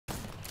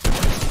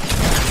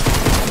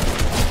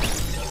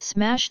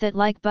Smash that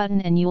like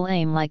button and you'll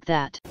aim like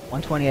that.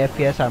 120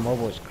 FPS on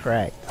mobile is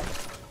cracked.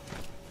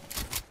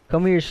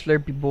 Come here,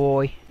 Slurpy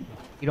boy.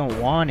 You don't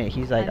want it.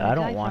 He's like, I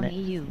don't want it.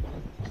 EU.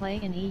 Play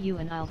in EU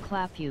and I'll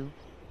clap you.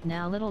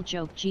 Now little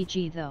joke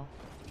GG though.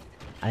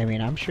 I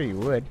mean, I'm sure you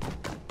would.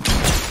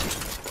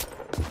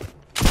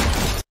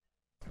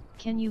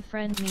 Can you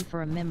friend me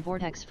for a mem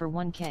vortex for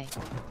 1k?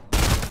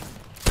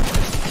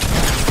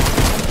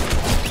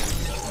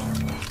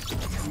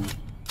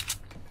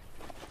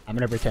 I'm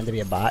gonna pretend to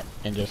be a bot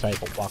and just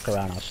like walk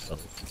around all slow.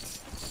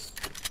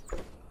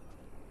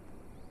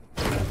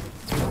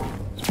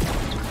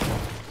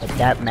 But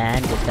that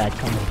man just got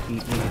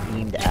completely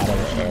beamed out of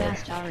the air.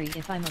 Asked Ari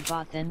if I'm a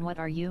bot, then what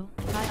are you?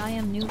 Hi, I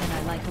am new and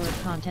I like horror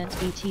content.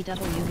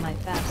 BTW, my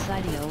fab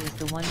Sidio is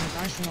the one with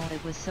Arsenal.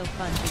 It was so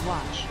fun to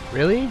watch.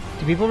 Really?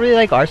 Do people really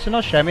like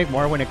Arsenal? Should I make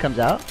more when it comes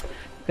out?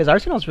 Because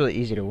Arsenal's really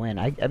easy to win.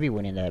 I'd be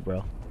winning that,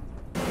 bro.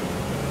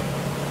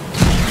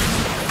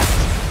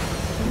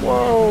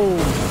 Whoa,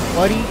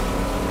 buddy.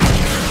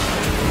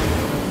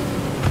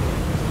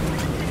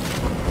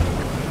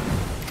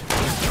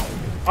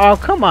 Oh,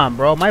 come on,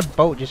 bro. My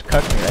boat just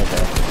cut me right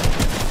there.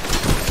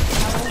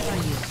 How old are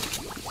you?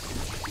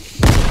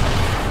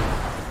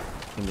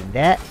 Give me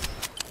that.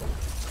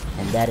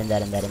 And that, and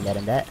that, and that, and that,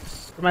 and that.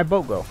 Where'd my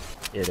boat go?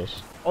 Here it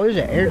is. Oh, there's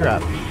an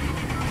airdrop.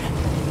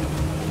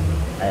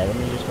 Alright, let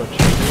me just go check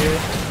here.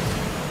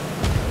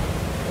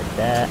 Like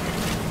that.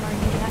 Are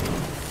you hacking?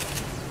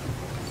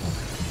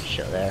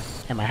 Show there.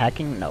 Am I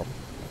hacking? No.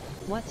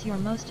 What's your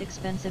most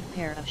expensive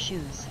pair of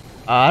shoes?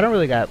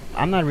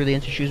 I'm not really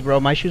into shoes, bro.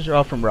 My shoes are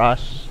all from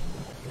Ross.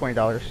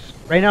 $20.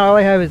 Right now, all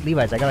I have is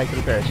Levi's. I got like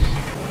 3 pairs.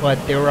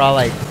 But they were all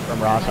like from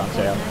Ross on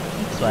sale.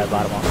 That's why I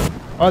bought them all.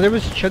 Oh, there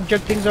was chug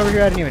jug things over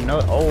here. I didn't even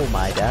know. Oh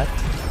my god.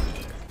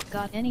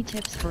 Got any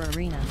tips for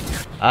arena?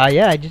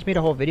 Yeah, I just made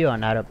a whole video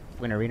on how to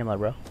win arena mode,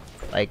 bro.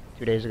 Like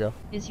 2 days ago.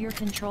 Is your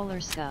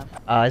controller scuff?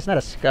 It's not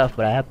a scuff,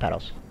 but I have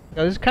paddles.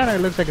 So this kind of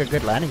looks like a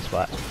good landing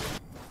spot.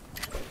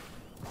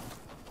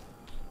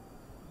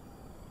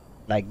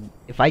 Like,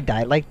 if I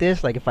died like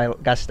this, like if I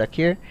got stuck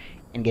here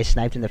and get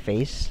sniped in the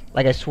face,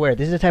 like I swear,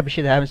 this is the type of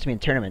shit that happens to me in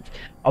tournaments.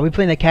 I'll be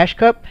playing the cash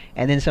cup,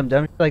 and then some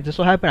dumb shit like this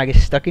will happen. I get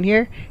stuck in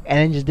here,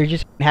 and then there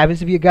just happens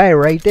to be a guy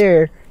right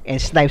there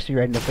and snipes me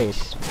right in the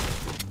face.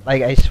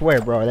 Like, I swear,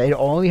 bro, that it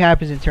only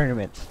happens in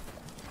tournaments,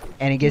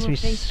 and it gets me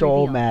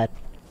so mad.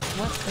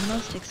 What's the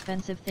most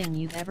expensive thing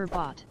you've ever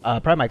bought?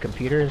 Probably my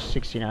computer is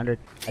 $1,600.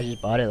 I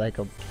just bought it like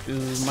a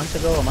month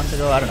ago,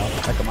 I don't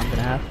know, like a month and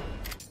a half.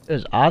 It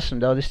was awesome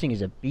though. This thing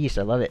is a beast.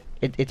 I love it.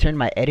 It turned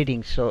my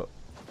editing so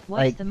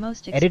What's the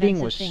most editing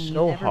was thing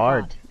so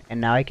hard, bought? and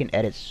now I can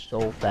edit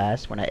so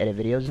fast when I edit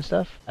videos and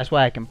stuff. That's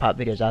why I can pop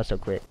videos out so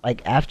quick.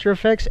 Like After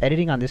Effects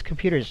editing on this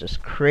computer is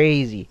just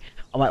crazy.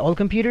 On my old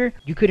computer,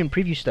 you couldn't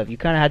preview stuff. You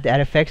kind of had to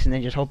add effects and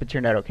then just hope it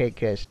turned out okay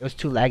because it was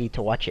too laggy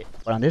to watch it.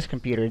 But on this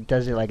computer, it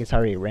does it like it's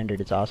already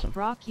rendered. It's awesome.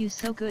 Brock, you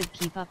so good.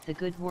 Keep up the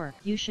good work.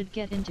 You should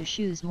get into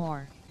shoes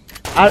more.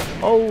 I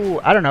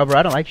don't know, bro.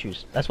 I don't like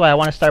shoes. That's why I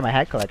want to start my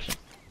hat collection.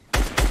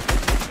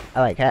 I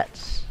like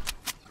hats.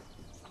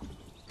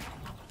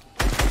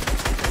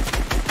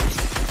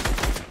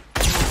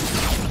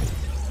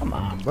 Come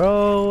on,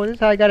 bro. This is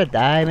how I gotta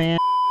die, man.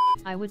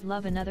 I would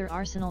love another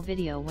Arsenal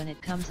video when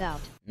it comes out.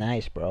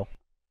 Nice, bro.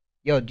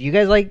 Yo, do you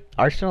guys like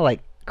Arsenal,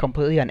 like,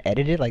 completely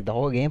unedited, like the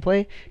whole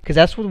gameplay? Because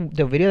that's what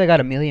the video that got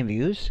 1 million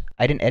views.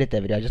 I didn't edit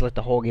that video. I just let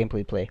the whole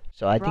gameplay play.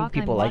 So I think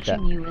people like that.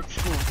 You at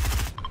school.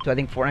 So I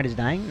think Fortnite is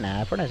dying?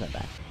 Nah, Fortnite's not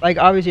dying. Like,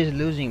 obviously it's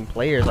losing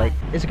players. Like,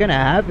 it's gonna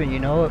happen, you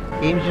know?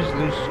 Games just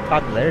lose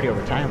popularity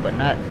over time, but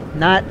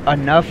not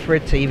enough for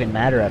it to even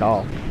matter at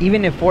all.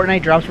 Even if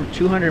Fortnite drops from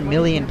 200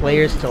 million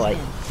players to like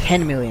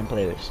 10 million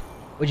players,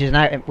 which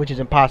is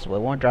impossible. It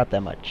won't drop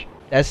that much.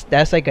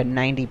 That's like a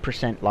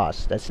 90%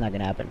 loss. That's not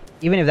gonna happen.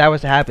 Even if that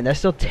was to happen, that's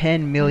still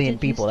 10 million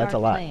people. That's a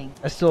lot. Playing?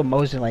 That's still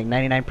most than like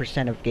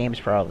 99% of games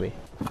probably.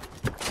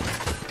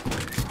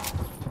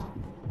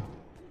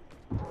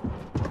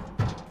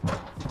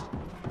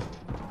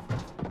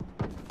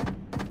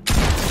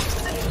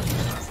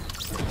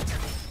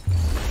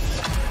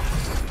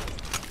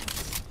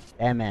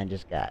 That man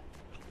just got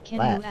Can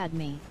flat. you add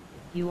me?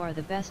 You are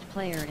the best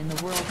player in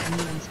the world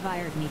and you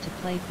inspired me to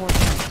play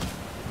Fortnite.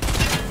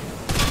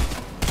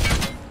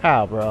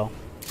 How, bro?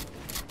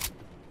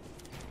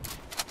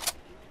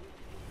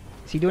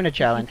 Is he doing a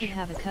challenge? If you could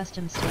have a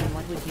custom skin,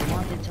 what would you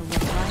want it to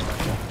look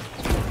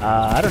like?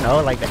 I don't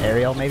know, like the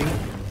aerial maybe?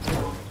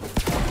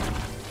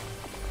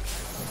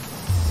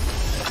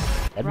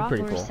 That'd be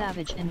pretty cool.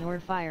 Savage and your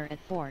fire at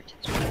Fort.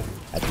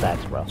 That's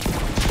facts, bro.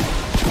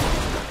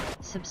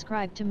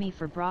 Subscribe to me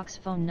for Brock's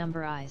phone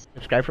number eyes.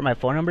 Subscribe for my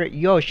phone number?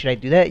 Yo, should I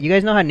do that? You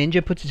guys know how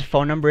Ninja puts his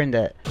phone number in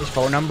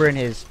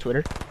his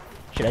Twitter?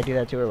 Should I do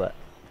that too or what?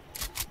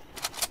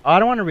 Oh, I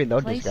don't want to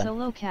reload Play this gun.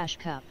 solo cash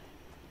cup.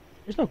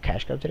 There's no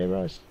cash cup today,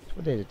 bro.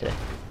 What day is it today?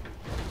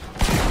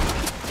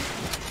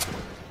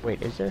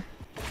 Wait, is there?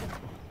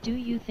 Do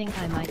you think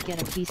I might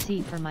get a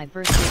PC for my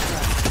birthday, bro?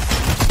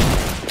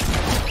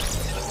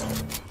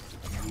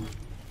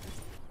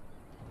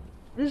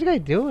 What is this guy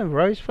doing,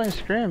 bro? He's playing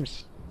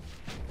scrims.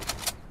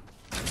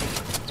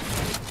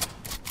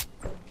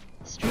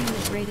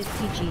 rated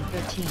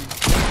PG-13.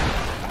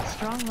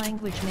 Strong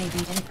language may be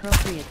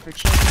inappropriate for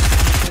children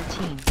under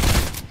 13.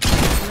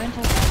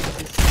 Parental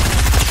guidance is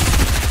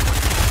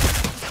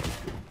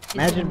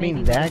Imagine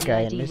being that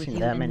guy and missing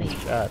that many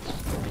shots.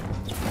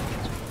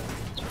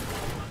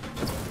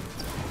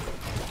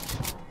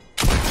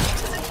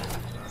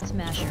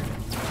 Smasher.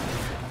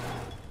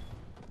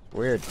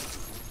 Weird.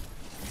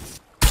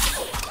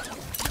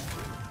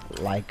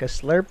 Like a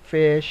slurp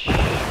fish.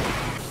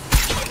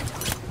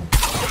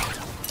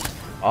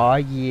 Oh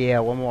yeah,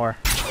 one more.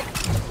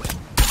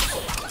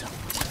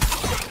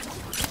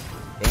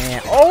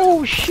 Damn.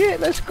 Oh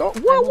shit, let's go.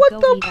 What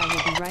the? I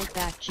will be right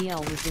back, GL,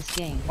 with this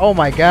game. Oh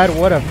my god,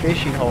 what a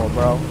fishing hole,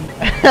 bro.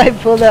 I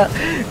pulled out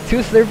 2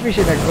 slurpfish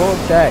and a gold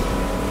tag.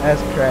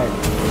 That's crack.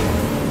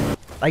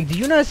 Like, do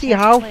you not see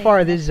how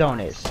far this zone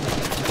is?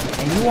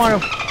 And you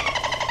want to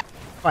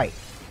fight?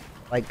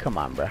 Like, come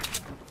on, bro.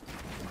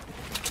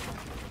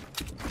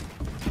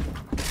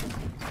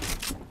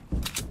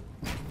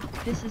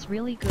 This is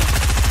really good.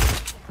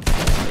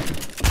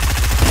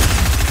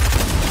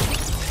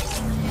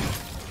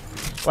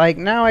 Like,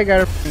 now I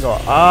gotta go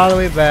all the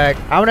way back.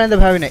 I'm gonna end up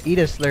having to eat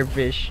a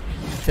slurpfish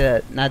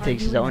to not take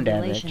zone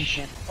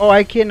damage. Oh,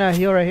 I can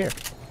heal right here.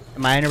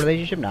 Am I in a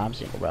relationship? No, I'm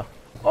single, bro.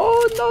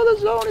 Oh no,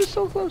 the zone is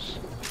so close.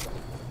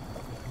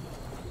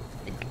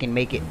 I can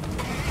make it.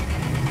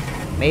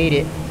 Made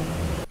it.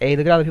 Hey,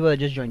 look at all the people that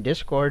just joined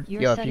Discord.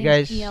 Yo, if you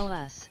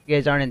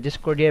guys aren't in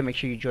Discord yet, make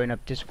sure you join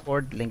up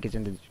Discord. Link is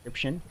in the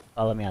description.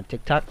 Follow me on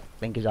TikTok.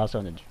 Link is also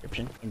in the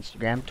description.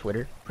 Instagram,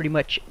 Twitter, pretty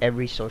much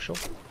every social.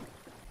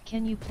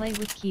 Can you play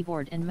with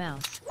keyboard and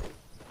mouse?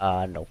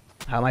 No.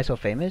 How am I so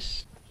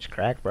famous? Just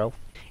crack, bro.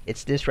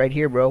 It's this right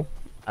here, bro.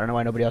 I don't know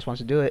why nobody else wants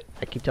to do it.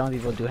 I keep telling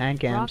people to do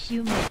hand cams.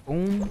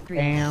 Boom,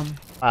 bam,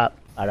 pop,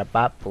 bada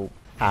bop, poop,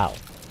 pow.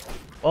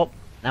 Oh,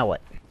 now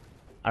what?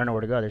 I don't know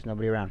where to go. There's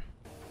nobody around.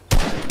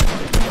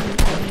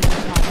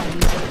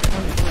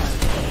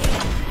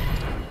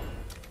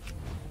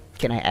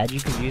 Can I add you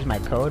because you use my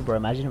code? Bro,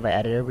 imagine if I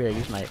added everybody that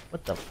use my...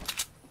 What the...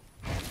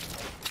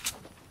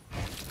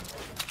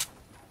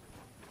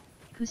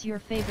 Who's your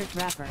favorite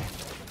rapper?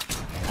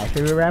 My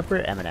favorite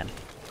rapper? Eminem.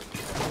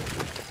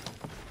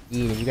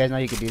 Yeah, did you guys know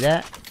you could do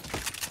that?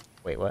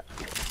 Wait, what?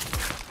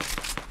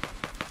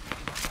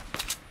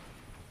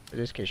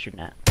 Where's this kid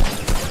shooting at?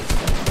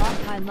 Rock,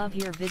 I love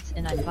your vids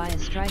and I'd buy a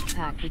strike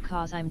pack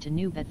because I'm too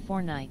noob at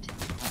Fortnite.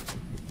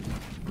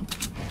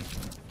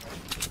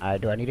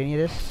 Do I need any of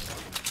this?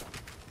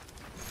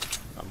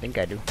 I don't think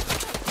I do.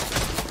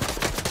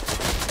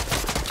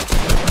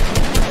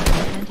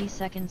 20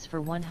 seconds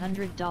for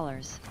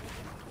 $100.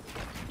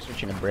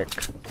 Switching a brick.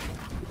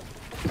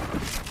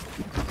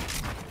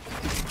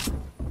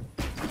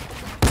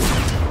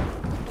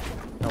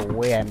 No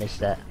way I missed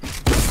that.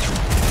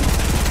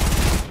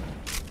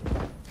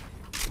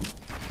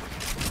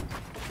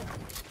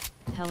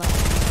 Hello.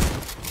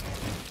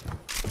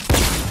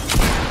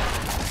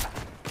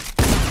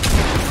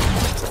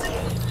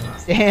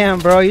 Damn,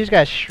 bro, you just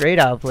got straight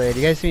outplayed.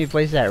 You guys see me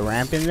place that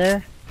ramp in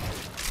there?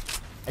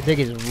 I took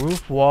his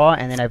roof wall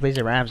and then I placed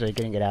a ramp so he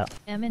couldn't get out.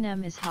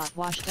 Eminem is hot,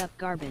 washed up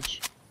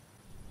garbage.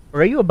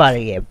 Bro, you about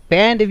to get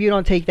banned if you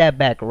don't take that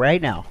back right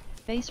now.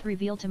 Face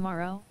reveal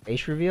tomorrow.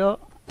 Face reveal?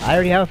 I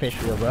already have a face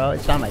reveal, bro.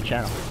 It's on my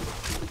channel.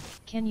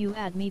 Can you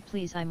add me,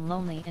 please? I'm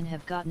lonely and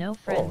have got no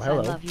friends. Oh,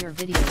 I love your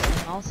videos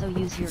and also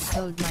use your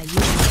code. My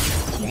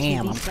username.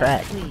 Damn, I'm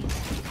cracked. Please.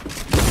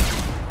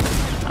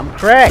 I'm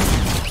cracked.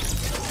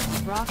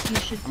 Rock, you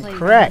should play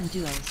correct.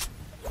 duos.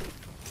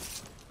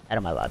 Out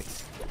of my lobby.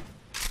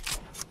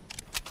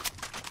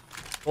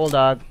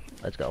 Bulldog,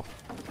 let's go.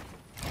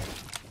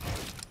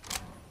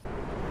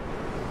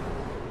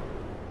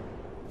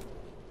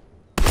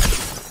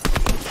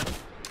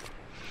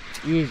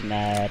 He's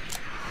mad.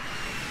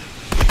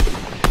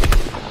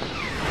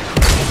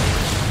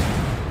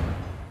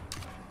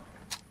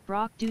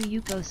 Brock, do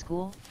you go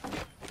school?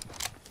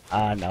 No,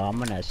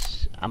 I'm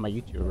a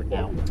YouTuber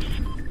now.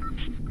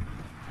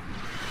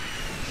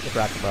 Get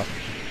Brock, bro.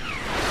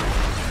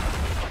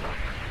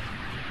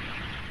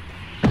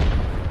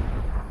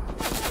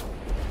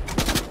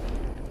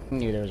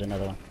 Knew there was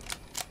another one.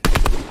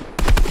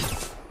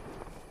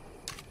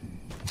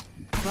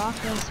 Brock,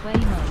 go sway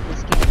mode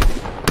this game.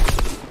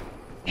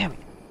 Damn it.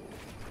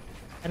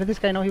 How did this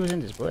guy know he was in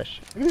this bush?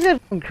 Look at this guy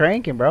fucking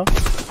cranking, bro.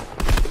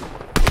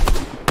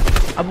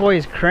 My boy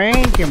is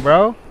cranking,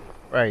 bro.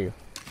 Where are you?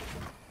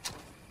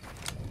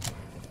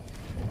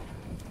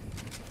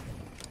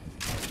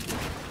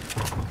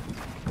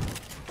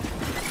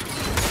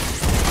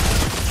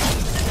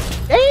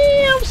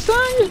 Damn,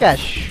 son, you just got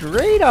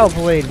straight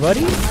outplayed,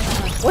 buddy.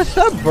 What's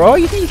up, bro?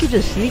 You think you could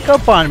just sneak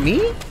up on me?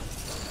 You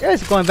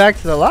guys going back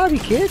to the lobby,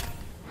 kid.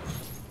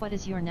 What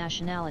is your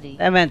nationality?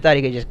 That man thought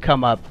he could just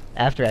come up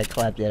after I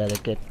clapped that other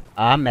kid.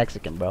 I'm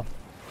Mexican, bro.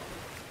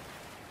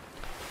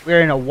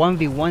 We're in a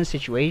 1v1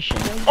 situation.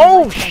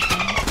 Oh, shit!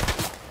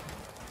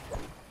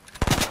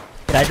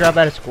 Did I drop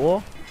out of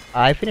school?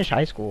 I finished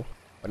high school,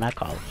 but not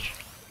college.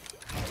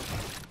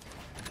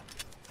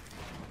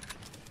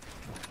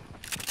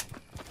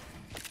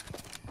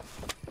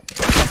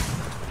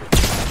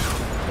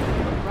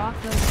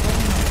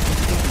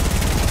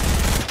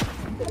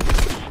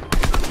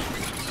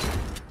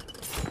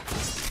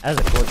 That was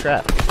a cool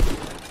trap.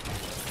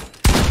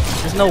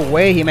 There's no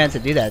way he meant to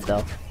do that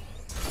though.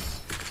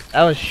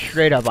 That was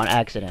straight up on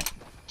accident.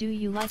 Do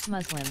you like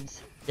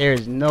Muslims? There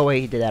is no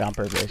way he did that on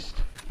purpose.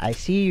 I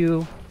see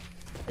you.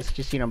 It's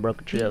just seen him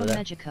broken tree over there.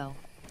 Mexico.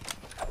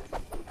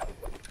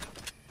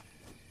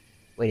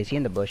 Wait, is he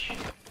in the bush?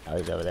 Oh,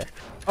 he's over there.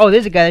 Oh,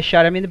 there's a guy that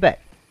shot at me in the back.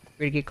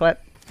 Ready to get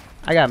clapped?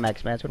 I got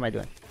max mats. What am I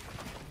doing?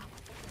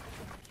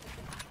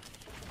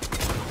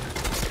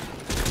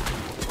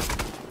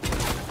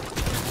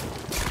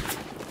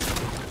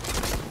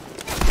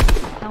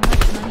 How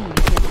much money you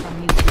get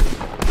from YouTube?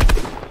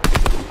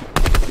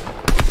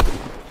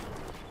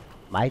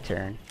 My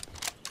turn.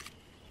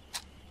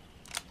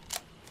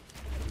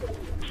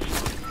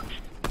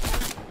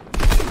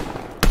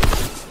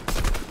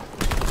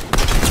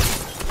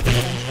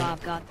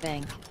 Bob got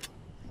banked.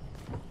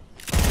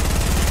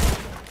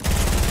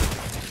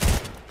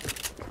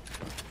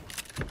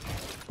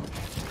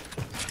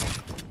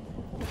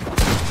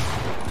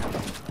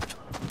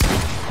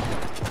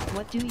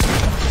 What do you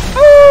think?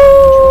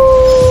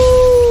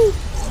 Ooh!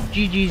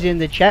 GG's in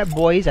the chat,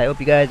 boys. I hope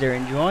you guys are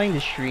enjoying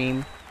the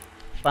stream.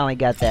 Finally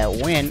got that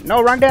win.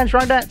 No, wrong dance,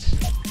 wrong dance.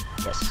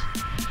 Yes.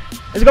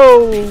 Let's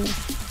go. Do you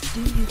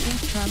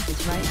think Trump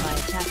is right by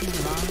attacking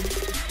Iran?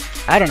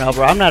 I don't know,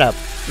 bro. I'm not a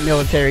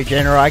military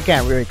general. I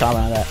can't really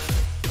comment on that.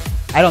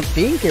 I don't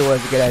think it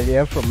was a good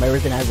idea from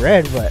everything I've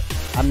read, but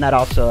I'm not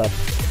also a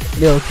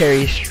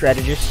military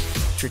strategist.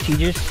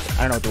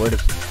 I don't know what the word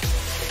is.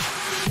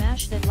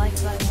 Smash that like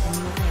button and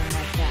you will win.